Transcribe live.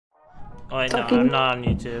Oh, wait, no, I'm not on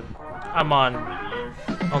YouTube. I'm on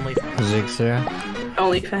OnlyFans. Zigzag?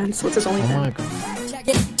 OnlyFans. What's his OnlyFans? Oh my god. Check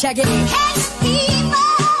it, check it.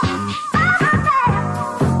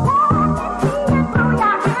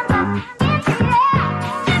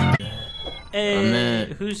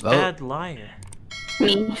 Hey, who's bad liar?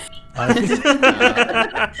 Me.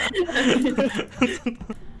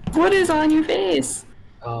 What is on your face?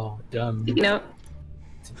 Oh, dumb. You know,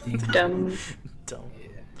 dumb. Don't.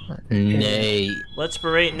 Nate. Let's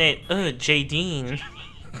berate Nate. Ugh, Jadine.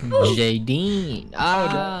 Jadine.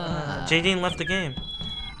 Jadine left the game.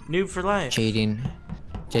 Noob for life. Jadine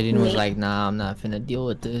was like, nah, I'm not finna deal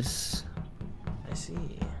with this. I see.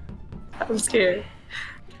 I'm scared.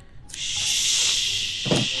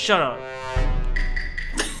 Shut up.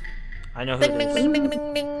 I know who it is. Ding, ding,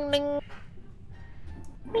 ding.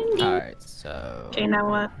 Alright, so... Okay, now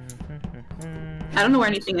what? I don't know where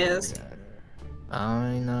anything is. I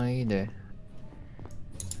don't know either.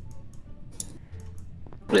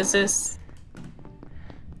 What is this?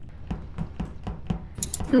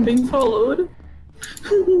 I'm being followed.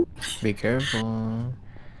 Be careful.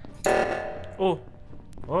 Oh.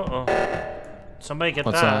 Uh-oh. Somebody get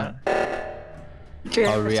What's that. Okay,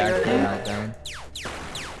 I'll react to that. that then.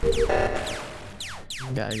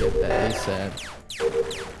 Gotta get that ASAP.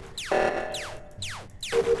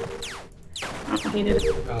 I hated it.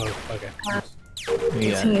 Oh, okay.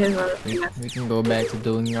 Yeah. We can go back to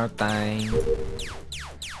doing our thing.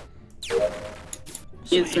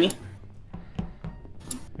 It's me.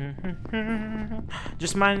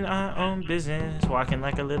 Just mind our own business, walking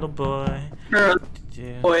like a little boy. Her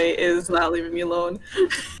Yeah. boy is not leaving me alone.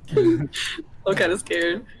 I'm kind of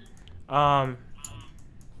scared.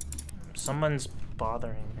 Someone's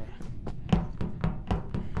bothering me.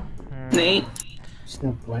 Nate. It's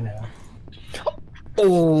no bueno.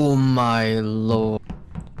 Oh my lord.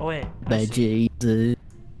 Oh wait. By Jesus.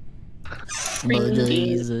 By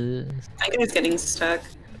Jesus. I think it's getting stuck.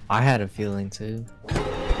 I had a feeling too.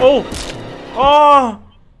 Oh! Oh!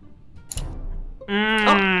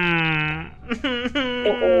 Mm.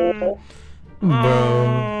 Oh. Oh.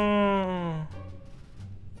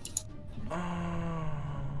 Oh.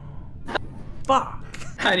 Fuck.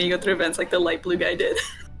 How do you go through events like the light blue guy did?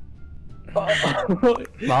 Oh,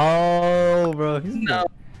 bro. No.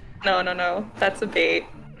 No. That's a bait.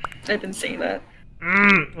 I've been saying that.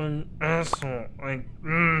 An asshole. Like,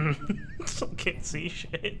 I can't see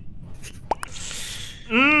shit.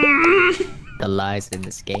 The lies in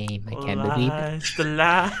this game. I can't believe it. The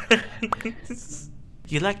lies.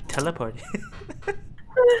 You like teleporting.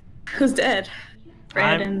 Who's dead?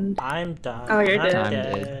 Brandon. I'm done. Oh, you're dead. I'm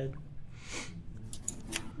dead.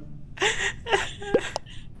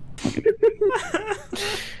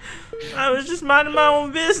 I was just minding my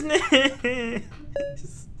own business.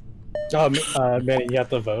 Oh, Manny, you have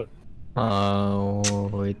to vote.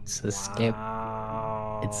 Oh, it's a skip.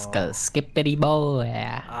 Wow. It's a skippity boy.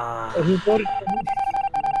 Who voted?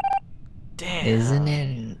 Damn. Isn't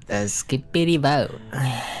it a skippity vote?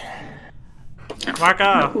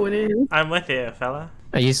 Marco, Who it is? I'm with you, fella.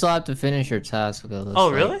 You still have to finish your task. Though,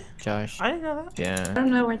 Oh, really? Josh. I didn't know that. I Yeah. don't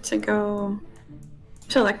know where to go.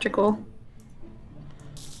 To electrical.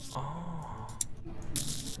 Oh.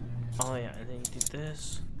 Oh yeah, and then you do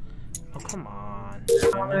this. Oh come on.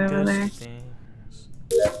 Over there. Things.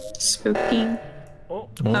 Spooky. Oh.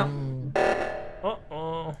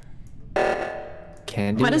 Uh-oh.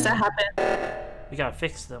 Can't do Why does that happen? We gotta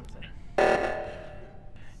fix something.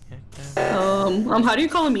 How do you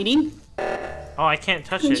call a meeting? Oh, I can't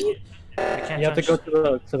touch it. I can't You have to touch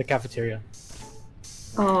go to the cafeteria.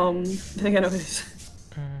 I think I know this.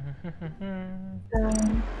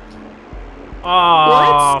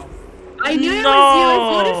 Oh, I knew it no. was you.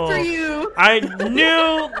 I voted for you. I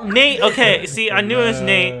knew Nate. Okay, see, I knew it was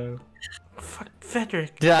Nate. Fuck,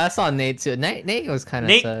 Frederick. Yeah, I saw Nate too. Nate was kind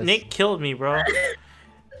of sus. Nate killed me, bro.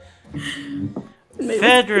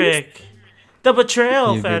 Frederick. The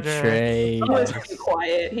betrayal, You Frederick. betrayed. He was too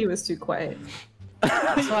quiet. He was too quiet.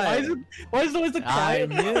 Why is it always the I quiet?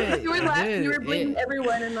 knew it. You were I laughing. knew You were it. blaming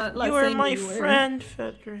everyone and not You were saying my who you were. friend,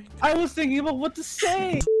 Frederick. I was thinking about what to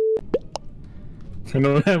say. I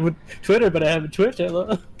don't have Twitter, but I have a Twitch.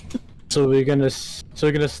 Hello. So we're gonna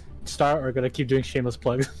start. Or gonna keep doing shameless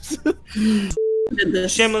plugs. Did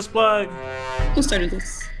this. Shameless plug. Who started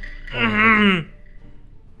this? Mm-hmm.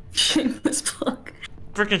 Shameless plug.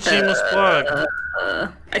 Freaking shameless plug.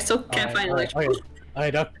 I still can't find electrical.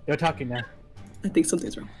 Alright, you're talking now. I think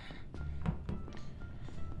something's wrong.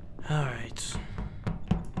 Alright.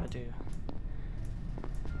 I do.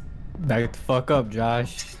 Back the fuck up,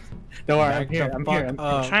 Josh. Don't worry, Back I'm here. the I'm fuck here.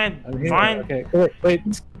 up. Try and I'm here. find. Okay, wait.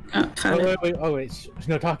 Found it. Wait. Oh, wait. There's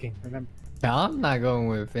no talking. Remember. No, I'm not going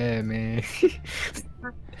with it, man.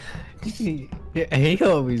 He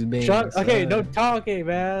always been. Okay, no talking,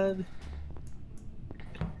 man.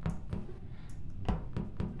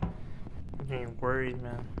 I'm getting worried,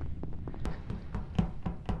 man.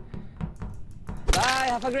 Bye,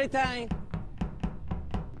 have a great time.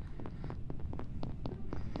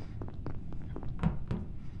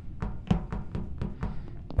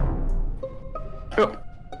 Oh.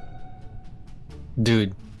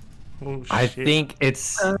 Dude, Oh, I shit. think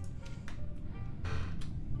it's.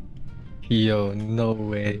 Yo, no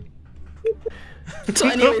way. So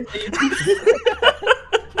anyways,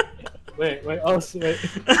 Wait. Oh, wait.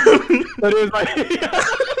 That is my.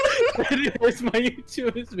 That is my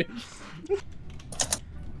YouTube.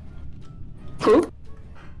 who?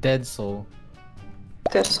 Dead Soul.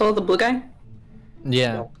 That's all the blue guy?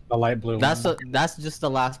 Yeah. The light blue. That's one. that's just the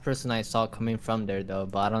last person I saw coming from there though,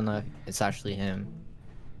 but I don't know if it's actually him.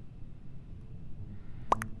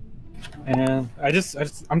 And I'm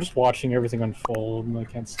just watching everything unfold, and I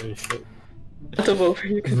can't say shit. I have to vote for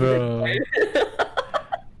you 'cause Bro. you're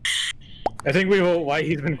I think we vote why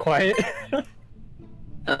he's been quiet.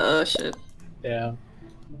 shit. Yeah.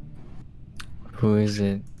 Who is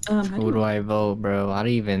it? Who do I vote, bro? I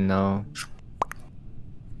don't even know.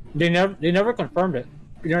 They never confirmed it.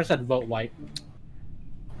 They never said vote white.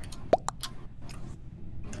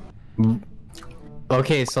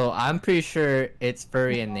 Okay, so I'm pretty sure it's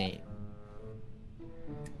Furry and Nate.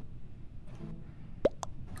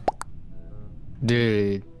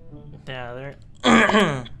 Dude. Yeah,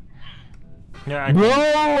 they're. Yeah, Bro,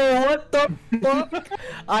 what the fuck?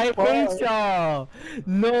 I hate y'all.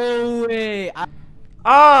 No way.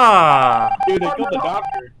 Ah, Dude, they killed the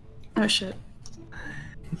doctor. Oh shit.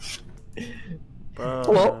 bro.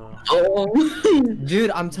 Well, oh.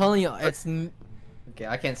 Dude, I'm telling you, it's. Okay,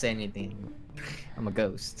 I can't say anything. I'm a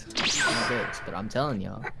ghost. But I'm telling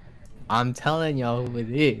y'all. I'm telling y'all who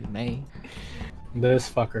it is, man. This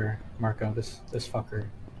fucker, Marco. This fucker,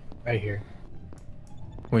 right here.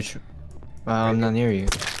 Which? I'm not near you.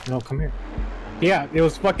 No, come here. Yeah, it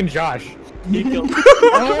was fucking Josh. He killed.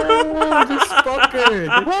 Oh, this fucker!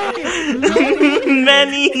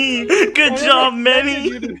 Manny, good job, Manny.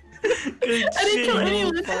 Good I didn't kill shit.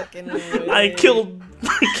 anyone. I killed.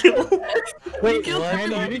 Wait, killed what?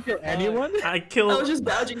 anyone. You didn't kill anyone? I I killed. was just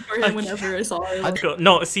vouching for him whenever I saw him.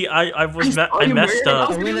 No, see, I messed up.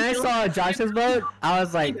 When I saw Josh's vote, I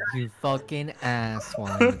was like, you fucking ass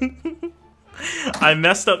one. I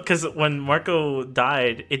messed up because when Marco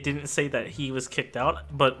died, it didn't say that he was kicked out,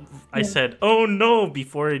 but I said, "Oh no!"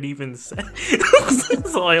 before it even said.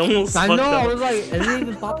 So I almost. I know. fucked I up. was like, it didn't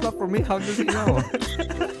even pop up for me. How does he know?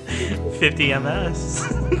 50 ms.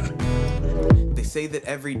 They say that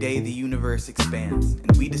every day the universe expands,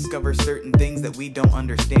 and we discover certain things that we don't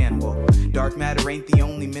understand. Well, dark matter ain't the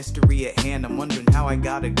only mystery at hand. I'm wondering how I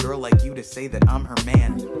got a girl like you to say that I'm her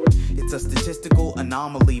man. It's a statistical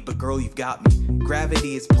anomaly, but girl, you've got me.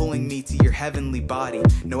 Gravity is pulling me to your heavenly body.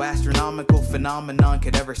 No astronomical phenomenon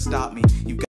could ever stop me. You've got